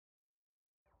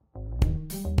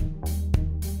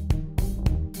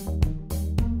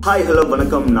Hi hello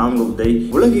வணக்கம். நான் உதய்.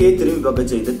 உலகையே திரும்பி பார்க்க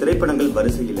செய்த திரைப்படங்கள்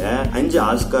வரிசையில 5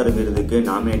 ஆஸ்கார் விருதுக்கு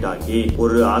நாமினேட் ஆகி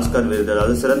ஒரு ஆஸ்கார் விருது,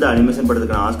 அதாவது சிறந்த அனிமேஷன்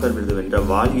படத்துக்கான ஆஸ்கார் விருது வென்ற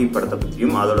வாலி படத்தை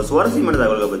பத்தியும் அதோட சுவாரஸ்யமான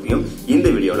தகவல்களை பத்தியும் இந்த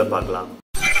வீடியோல பார்க்கலாம்.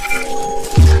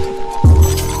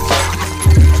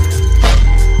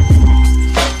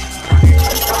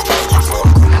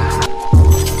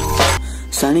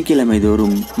 சனிக்கிழமை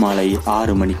தோறும் மாலை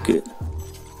 6 மணிக்கு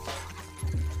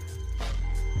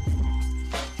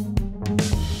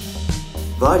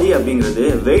வாலி அப்படிங்கிறது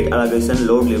wait allocation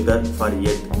load lift her for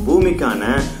earth.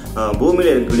 பூமியில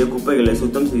இருக்கக்கூடிய குப்பைகளை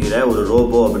சுத்தம் செய்கிற ஒரு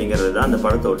ரோபோ அப்படிங்கிறது தான் அந்த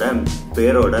படத்தோட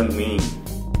பேரோட மீனிங்.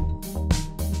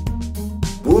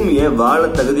 பூமியை வாழ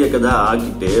தகுதியக்கதா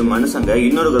ஆக்கிட்டு மனுஷங்க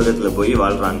இன்னொரு கிரகத்துல போய்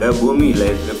வாழ்றாங்க. பூமியில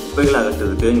இருக்கிற குப்பைகளை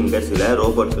அகற்றுறதுக்கு இங்க சில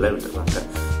ரோபோட்களை விட்டுறாங்க.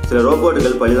 சில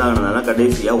ரோபோட்டுகள் பழுதானதால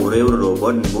கடைசியா ஒரே ஒரு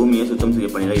ரோபோட் பூமியை சுத்தம் செய்ய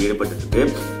பணியில ஈடுபட்டு இருக்கு.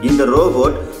 இந்த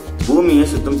ரோபோட் பூமியை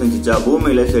சுத்தம் செஞ்சுச்சா,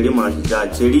 பூமியில செடி முளைச்சிச்சா,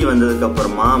 செடி வந்ததுக்கு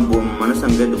அப்புறமா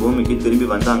மனுஷங்க இந்த பூமிக்கு திரும்பி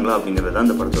வந்தாங்களா அப்படிங்கறது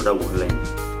அந்த படத்தோட உள்ளேன்.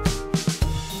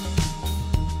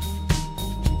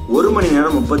 1 மணி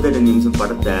நேரம் 38 நிமிஷம்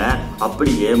படத்தை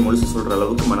அப்படியே முழுசு சொல்ற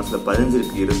அளவுக்கு மனசுல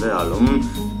பதிஞ்சிருக்கு. இருந்தாலும்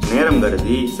நேரம்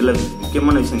கருதி சில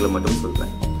முக்கியமான விஷயங்களை மட்டும்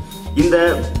சொல்றேன். இந்த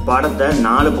படத்தை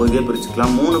 4 பகுதியை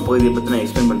பிரிச்சுக்கலாம். 3 பகுதியை பத்தி நான்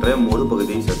எக்ஸ்பிளைன் பண்றேன். 1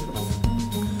 பகுதியை சேர்த்து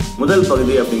முதல்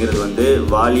பகுதி அப்படிங்கிறது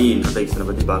வாலி இன்ட்ரோடக்ஷனை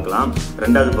பத்தி பார்க்கலாம்.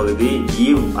 2வது பகுதி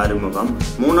ஈவ் அறிமுகம்.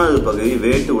 3வது பகுதி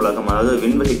வேட்டு உலகம், அதாவது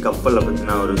விண்வெளி கப்பலை பத்தி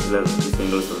நான் ஒரு சில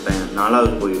விஷயங்கள் சொல்றேன்.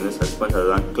 4வது பகுதி சஸ்பென்ஸ்,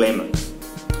 அதுதான் கிளைமேக்ஸ்.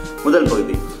 முதல்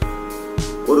பகுதி,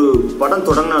 ஒரு படம்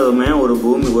தொடங்கினதுமே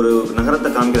ஒரு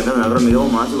நகரத்தை காமிக்கிறாங்க. அந்த நகரம்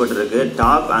மிகவும் மாசுபட்டு இருக்கு.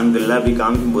 டாப் ஆங்கிள் அப்படி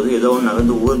காமிக்கும் போது ஏதோ ஒன்று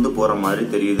நகர்ந்து ஊர்ந்து போற மாதிரி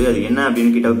தெரியுது. அது என்ன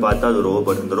அப்படின்னு கிட்ட பார்த்தா அது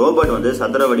ரோபோட். இந்த ரோபோட்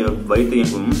சதுர வடிவ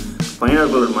வைத்தியம்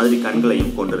பனியாளர்கள் மாதிரி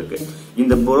கண்களையும் கொண்டிருக்கு.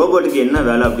 இந்த ரோபோட்டுக்கு என்ன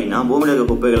வேலை அப்படின்னா, பூமியில இருக்க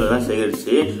குப்பைகள் எல்லாம்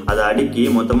சேகரிச்சு அதை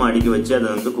மொத்தமா அடுக்கி வச்சு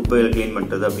அதை குப்பைகளை கிளீன்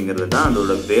பண்றது அப்படிங்கிறது தான்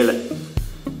அதோட வேலை.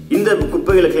 இந்த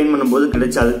குப்பைகளை கிளீன் பண்ணும்போது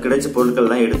கிடைச்ச பொருட்கள்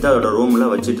எல்லாம் எடுத்து அதோட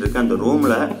ரூம்ல வச்சிட்டு இருக்கு. அந்த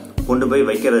ரூம்ல கொண்டு போய்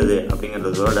வைக்கிறது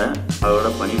அப்படிங்கறதோட அதோட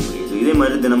பணி முடியுது. இதே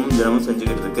மாதிரி தினமும்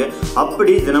செஞ்சுக்கிட்டு இருக்கு.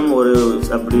 அப்படி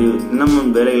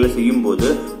தினமும் வேலைகளை செய்யும் போது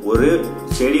ஒரு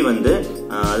செடி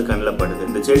அது கண்ணில் படுது.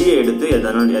 இந்த செடியை எடுத்து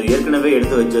ஏற்கனவே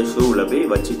எடுத்து வச்ச ஷூல போய்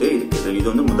வச்சுட்டு இருக்குது.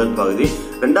 இது முதல் பகுதி.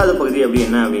 2வது பகுதி அப்படி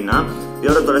என்ன அப்படின்னா,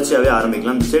 இதோட தொடர்ச்சியாவே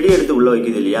ஆரம்பிக்கலாம். இந்த செடியை எடுத்து உள்ள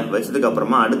வைக்குது இல்லையா, வச்சதுக்கு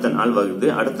அப்புறமா அடுத்த நாள் வருது.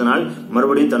 அடுத்த நாள்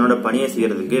மறுபடியும் தன்னோட பணியை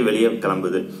செய்யறதுக்கு வெளியே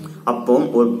கிளம்புது. அப்போ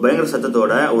ஒரு பயங்கர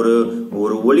சத்தத்தோட ஒரு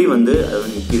ஒளி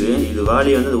நிக்குது. இது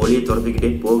வாலி அந்த ஒளியை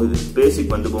துரத்துக்கிட்டே போகுது.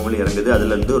 ஸ்பேஸ்ஷிப் பூமியில இறங்குது.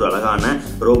 அதுல இருந்து ஒரு அழகான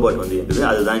ரோபோட் இருக்குது.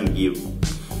 அதுதான் ஈவ்.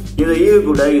 இந்த ஈவு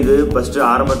கூட இது ஃபர்ஸ்ட்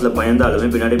ஆரம்பத்துல பயந்தாலுமே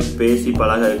பின்னாடி பேசி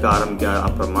பழக இருக்க ஆரம்பிக்க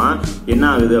அப்புறமா என்ன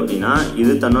ஆகுது அப்படின்னா,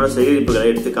 இது தன்னோட சேகரிப்புகளை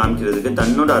எடுத்து காமிக்கிறதுக்கு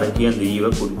தன்னோட அடக்கி அந்த ஈவை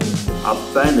கொடுக்குது.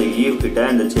 அப்ப இந்த ஈவு கிட்ட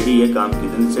இந்த செடியை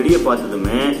காமிக்குது. இந்த செடியை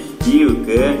பார்த்ததுமே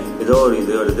ஈவுக்கு ஏதோ ஒரு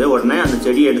இது வருது. உடனே அந்த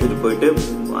செடியை எடுத்துட்டு போயிட்டு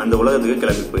அந்த உலகத்துக்கு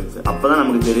கிளம்பி போயிடுது. அப்பதான்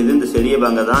நமக்கு தெரியுது இந்த செடியை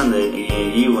வாங்க தான் அந்த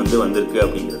ஈவு வந்திருக்கு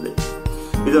அப்படிங்கிறது.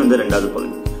 இது 2வது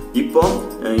பகுதி. இப்போ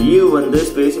ஈவ்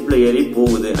ஸ்பேஸ்ஷிப்ல ஏறி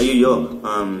போகுது. ஐயோ,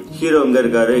 ஹீரோ இங்க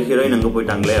இருக்காரு, ஹீரோயின் அங்க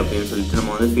போயிட்டாங்களே அப்படின்னு சொல்லிட்டு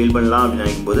நம்ம ஃபீல் பண்ணலாம் அப்படின்னு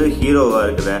நினைக்கும் போது, ஹீரோவா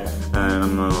இருக்கிற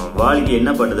நம்ம வாலிக்கு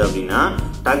என்ன பண்ணுது அப்படின்னா,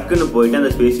 டக்குன்னு போயிட்டு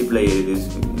அந்த ஸ்பேஸ்ஷிப்ல ஏறிது.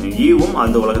 ஈவும்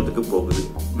அந்த உலகத்துக்கு போகுது.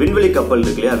 விண்வெளி கப்பல்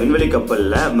இருக்கு இல்லையா, விண்வெளி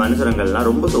கப்பல்ல மனுஷங்கள்லாம்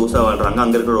ரொம்ப சொகுசா வாழ்றாங்க.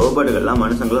 அங்க இருக்கிற ரோபோட்டுகள்லாம்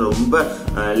மனுஷங்களை ரொம்ப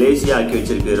லேசியா ஆக்கி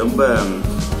வச்சிருக்கு, ரொம்ப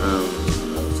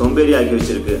சோம்பேறி ஆக்கி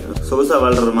வச்சிருக்கு. சொகுசா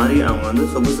வாழ்ற மாதிரி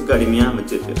அவங்க சொகுசுக்கு அடிமையா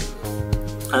வச்சிருக்கு.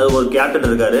 அது ஒரு கேப்டன்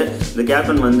இருக்காரு. இந்த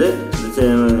கேப்டன்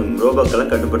ரோபோக்களை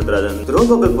கட்டுப்படுத்துறாரு.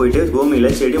 ரோபோக்கள் போயிட்டு பூமியில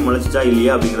செடி முளைச்சிச்சா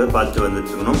இல்லையா அப்படிங்கறத பார்த்துட்டு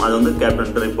வந்துட்டு இருக்கணும். அதை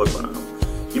கேப்டன் ரிப்போர்ட் பண்ணணும்.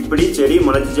 இப்படி செடி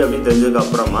முளைச்சிச்சு அப்படின்னு தெரிஞ்சதுக்கு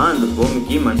அப்புறமா இந்த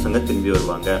பூமிக்கு மனுஷங்க திரும்பி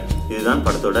வருவாங்க. இதுதான்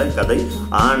படத்தோட கதை.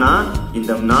 ஆனா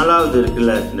இந்த 4வது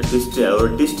இருக்குல்ல, இந்த ட்விஸ்ட், ஒரு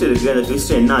ட்விஸ்ட் இருக்கு. அந்த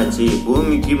ட்விஸ்ட் என்ன ஆச்சு,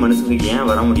 பூமிக்கு மனுஷங்க ஏன்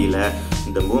வர முடியல,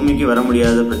 இந்த பூமிக்கு வர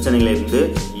முடியாத பிரச்சனைகளை இருந்து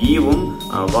ஈவும்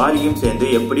வாலியும் சேர்ந்து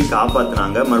எப்படி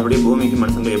காப்பாத்தினாங்க, மறுபடியும் பூமிக்கு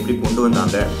மனுஷங்களை எப்படி கொண்டு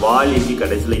வந்தாங்க, வாலிக்கு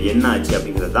கடைசியில என்ன ஆச்சு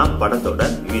அப்படிங்கிறது தான் படத்தோட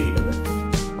மீதி கதை.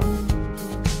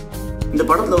 இந்த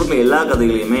படத்துல இருக்கிற எல்லா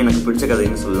கதைகளையுமே எனக்கு பிடிச்ச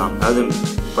கதைன்னு சொல்லலாம். அதாவது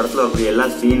படத்துல இருக்கிற எல்லா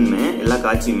சீனுமே, எல்லா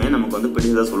காட்சியுமே நமக்கு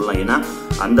பிடிச்சதா சொல்லலாம். ஏன்னா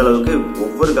அந்த அளவுக்கு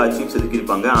ஒவ்வொரு காட்சியும்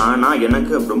செதுக்கியிருப்பாங்க. ஆனா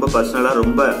எனக்கு ரொம்ப பர்சனலா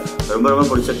ரொம்ப ரொம்ப ரொம்ப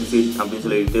பிடிச்ச சீன் அப்படின்னு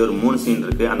சொல்லிட்டு ஒரு 3 சீன்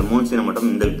இருக்கு. அந்த 3 சீனை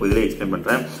மட்டும் இந்த இதில் எக்ஸ்பிளைன்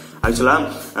பண்றேன். ஆக்சுவலா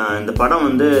இந்த படம்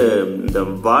இந்த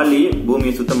வாலி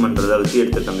பூமியை சுத்தம் பண்றதை வச்சு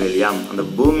எடுத்துட்டாங்க இல்லையா. அந்த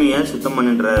பூமியை சுத்தம்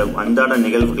பண்ணுற அன்றாட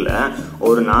நிகழ்வுகளை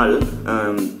ஒரு நாள்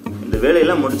இந்த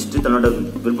வேலையெல்லாம் முடிச்சுட்டு தன்னோட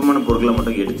விருப்பமான பொருட்களை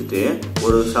மட்டும் எடுத்துட்டு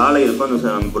ஒரு சாலை இருக்கும்.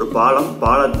 அந்த ஒரு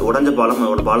உடஞ்ச பாலம்,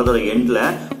 பாலத்தோட எண்ட்ல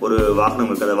ஒரு வாகனம்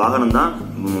இருக்கு. அந்த வாகனம் தான்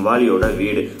வாலியோட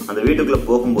வீடு. அந்த வீட்டுக்குள்ள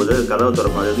போகும்போது கதவை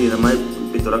திறக்கும். அதாவது இந்த மாதிரி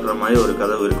இப்படி திறக்கிற மாதிரி ஒரு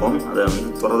கதவு இருக்கும். அதை வந்து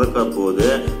திறக்க போது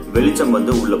வெளிச்சம்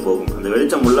வந்து உள்ள போகும். அந்த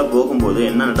வெளிச்சம் உள்ள போகும்போது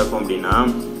என்ன நடக்கும் அப்படின்னா,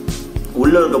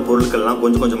 உள்ள இருக்க பொருட்கள்லாம்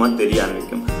கொஞ்சம் கொஞ்சமா தெரிய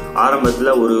ஆரம்பிக்கும். ஆரம்பத்துல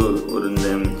ஒரு இந்த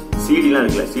சீடிலாம்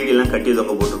இருக்குல்ல, சீடிலாம் கட்டி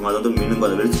தொங்க போட்டிருக்கும். அது வந்து மின்னும்.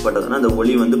 அது வெளிச்சப்பட்டதுன்னா அந்த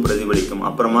ஒளி வந்து பிரதிபலிக்கும்.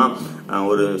 அப்புறமா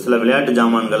ஒரு சில விளையாட்டு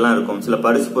ஜாமான்கள்லாம் இருக்கும், சில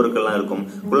பரிசு பொருட்கள்லாம் இருக்கும்,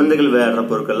 குழந்தைகள் விளையாடுற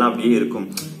பொருட்கள்லாம் அப்படியே இருக்கும்.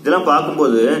 இதெல்லாம்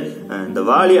பார்க்கும்போது இந்த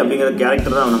வாலி அப்படிங்கிற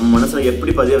கேரக்டர் தான் நம்ம மனசுல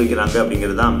எப்படி பதிய வைக்கிறாங்க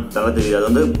அப்படிங்கிறது தான் தலை தெரியுது. அது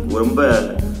வந்து ரொம்ப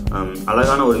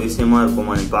அழகான ஒரு விஷயமா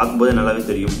இருக்கும். அது பார்க்கும்போதே நல்லாவே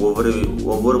தெரியும்.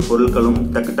 ஒவ்வொரு பொருட்களும்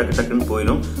டக்கு டக்கு டக்குன்னு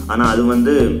போயிடும். ஆனா அது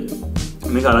வந்து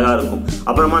மிக அழகா இருக்கும்.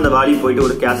 அப்புறமா அந்த வாலி போயிட்டு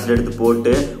ஒரு கேசட் எடுத்து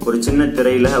போட்டு ஒரு சின்ன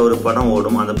திரையில ஒரு படம்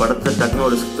ஓடும். அந்த படத்தை டக்குன்னு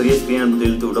ஒரு பெரிய ஸ்கிரீன் எடுத்து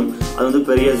இழுத்து விடும். அது வந்து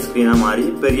பெரிய ஸ்கிரீனா மாறி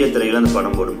பெரிய திரையில அந்த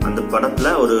படம் போடும். அந்த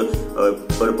படத்துல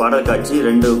ஒரு பாடல் காட்சி,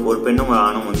 ஒரு பெண்ணும் ஒரு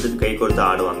ஆணும் வந்து கை கொடுத்து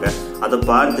ஆடுவாங்க. அதை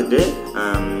பார்த்துட்டு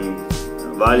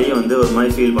வாலியை வந்து ஒரு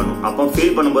மாதிரி ஃபீல் பண்ணும். அப்போ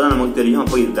ஃபீல் பண்ணும்போது நமக்கு தெரியும்,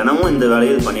 அப்போ இது தினமும் இந்த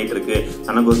வேலையை இது பண்ணிட்டு இருக்கு,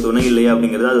 தனக்கு ஒரு துணை இல்லையா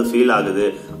அப்படிங்கறது அது ஃபீல் ஆகுது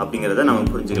அப்படிங்கறத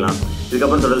நம்ம புரிஞ்சுக்கலாம்.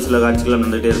 இதுக்கப்புறம் தொடர் சில காட்சிகள்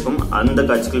நடந்துகிட்டே இருக்கும். அந்த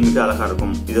காட்சிகள் மிக அழகா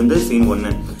இருக்கும். இது வந்து சீன்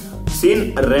 1. சீன்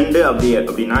 2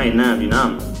 அப்படின்னா என்ன அப்படின்னா,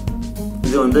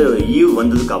 இது வந்து ஈவ்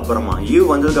வந்ததுக்கு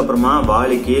அப்புறமா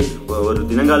வாலிக்கு ஒரு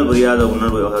தினங்கால் புரியாத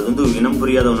உணர்வு, அது வந்து இனம்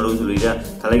புரியாத உணர்வு சொல்லிட்டு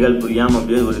தலைகால் புரியாம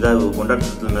அப்படியே ஒரு இதாக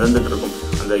கொண்டாட்டத்தில் மிதந்துட்டு இருக்கும்.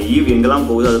 அந்த ஈவ் எங்கெல்லாம்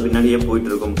போகுது அது பின்னாடியே போயிட்டு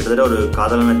இருக்கும். கிட்டத்தட்ட ஒரு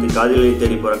காதலை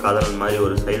தேடி போற காதலன் மாதிரி,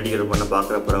 ஒரு சைடிகர் பண்ண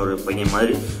பாக்குற ஒரு பையன்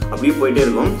மாதிரி அப்படியே போயிட்டே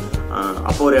இருக்கும்.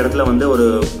 அப்போ ஒரு இடத்துல வந்து ஒரு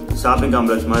ஷாப்பிங்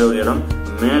காம்ப்ளெக்ஸ் மாதிரி ஒரு இடம்,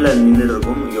 மேல நின்றுட்டு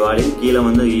இருக்கும் வாலி, கீழே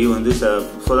வந்து ஈவ் வந்து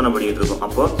சோதனை பண்ணிட்டு இருக்கும்.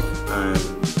 அப்போ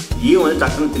ஈவ் வந்து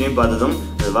டக்குன்னு திரும்பி பார்த்ததும்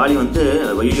வாலி வந்து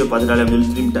வீடியோ பார்த்துட்டாலே அப்படின்னு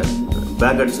திரும்பி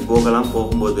பேக் அடிச்சு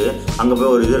போகும்போது அங்க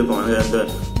போய் ஒரு இது இருக்கும், அந்த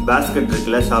பேஸ்கெட்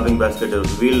இருக்குல்ல, ஷாப்பிங் பேஸ்கெட்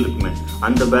வீல் இருக்குமே,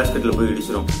 அந்த பேஸ்கெட்ல போய்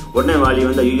இடிச்சிடும். உடனே வாலி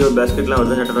வந்து ஐயோ பேஸ்கெட்லாம்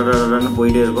வருது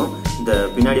போயிட்டே இருக்கும். இந்த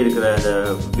பின்னாடி இருக்கிற அந்த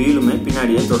வீலுமே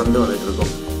பின்னாடியே தொடர்ந்து வந்துட்டு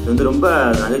இருக்கும். இது வந்து ரொம்ப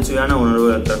நகைச்சுவையான உணர்வு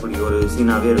தரக்கூடிய ஒரு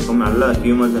சீனாவே இருக்கும். நல்ல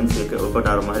ஹியூமர் சென்ஸ் ஒர்க்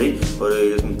ஆகிற மாதிரி ஒரு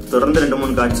தொடர்ந்து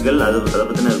 2-3 காட்சிகள் அதை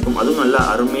பத்தின இருக்கும். அதுவும் நல்லா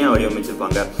அருமையா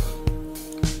வடிவமைச்சிருப்பாங்க.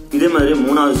 இதே மாதிரி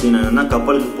 3வது சீன் என்னன்னா,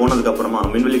 கப்பலுக்கு போனதுக்கு அப்புறமா,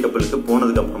 விண்வெளி கப்பலுக்கு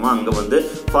போனதுக்கு அப்புறமா அங்க வந்து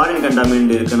ஃபாரின்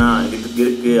கண்டாமினன்ட்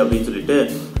இருக்கு அப்படின்னு சொல்லிட்டு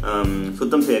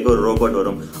சுத்தம் செய்ய ஒரு ரோபோட்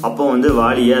வரும். அப்போ வந்து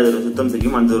வாலியை அது சுத்தம்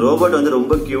செய்யும். அந்த ரோபோட் வந்து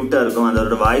ரொம்ப கியூட்டா இருக்கும்.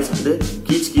 அதோட வாய்ஸ் வந்து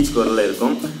கீச் குரல்ல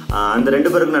இருக்கும். அந்த 2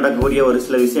 பேருக்கும் நடக்கக்கூடிய ஒரு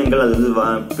சில விஷயங்கள், அது வந்து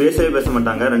பேச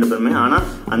மாட்டாங்க 2 பேருமே. ஆனா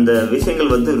அந்த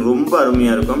விஷயங்கள் வந்து ரொம்ப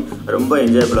அருமையா இருக்கும், ரொம்ப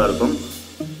என்ஜாயபிளா இருக்கும்.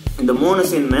 இந்த 3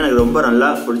 சீனுமே எனக்கு ரொம்ப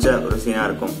நல்லா பிடிச்ச ஒரு சீனா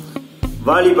இருக்கும்.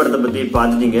 வாலி படத்தை பத்தி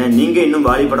பார்த்துட்டீங்க. நீங்க இன்னும்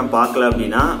வாலி படம் பார்க்கல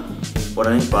அப்படின்னா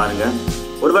உடனே பாருங்க.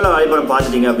 ஒருவேளை வாலி படம்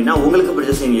பார்த்துட்டீங்க அப்படின்னா உங்களுக்கு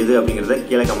பிடிச்ச சீன் எது அப்படிங்கறத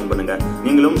கீழே கமெண்ட் பண்ணுங்க.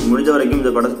 நீங்களும் முடிஞ்ச வரைக்கும்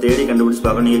இந்த படத்தை தேடி கண்டுபிடிச்சு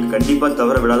பார்க்கணும். நீங்க கண்டிப்பா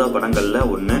தவற விடாத படங்கள்ல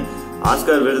ஒண்ணு.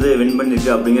 ஆஸ்கார் விருது வின்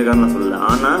பண்ணிருக்கு அப்படிங்கிற நான் சொல்லல.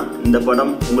 ஆனா இந்த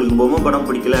படம் உங்களுக்கு பொம்மை படம்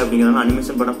பிடிக்கல அப்படிங்கிறனால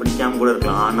அனிமேஷன் படம் பிடிக்காம கூட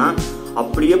இருக்கலாம். ஆனா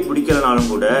அப்படியே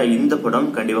பிடிக்கலனாலும் கூட இந்த படம்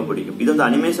கண்டிப்பா பிடிக்கும். இது வந்து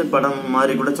அனிமேஷன் படம்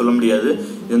மாதிரி கூட சொல்ல முடியாது.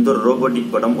 இது வந்து ஒரு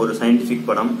ரோபோட்டிக் படம், ஒரு சயின்டிபிக்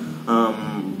படம்.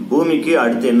 பூமிக்கு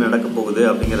அடுத்து என்ன நடக்க போகுது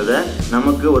அப்படிங்கறத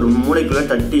நமக்கு ஒரு மூளைக்குள்ள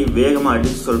தட்டி வேகமா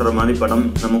அடிச்சு சொல்ற மாதிரி படம்.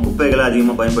 நம்ம குப்பைகளை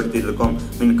அதிகமா பயன்படுத்திட்டு இருக்கோம்,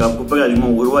 குப்பைகள்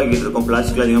அதிகமா உருவாக்கிட்டு இருக்கோம்,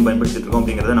 பிளாஸ்டிக் அதிகமா பயன்படுத்திட்டு இருக்கோம்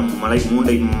அப்படிங்கறத நம்ம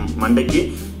மண்டைக்கு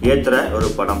ஏத்துற ஒரு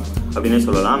படம் அப்படின்னே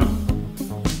சொல்லலாம்.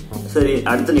 சரி,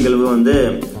 அடுத்த நிகழ்வு வந்து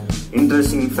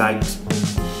இன்ட்ரெஸ்டிங் ஃபேக்ட்ஸ்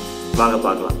வாங்க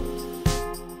பார்க்கலாம்.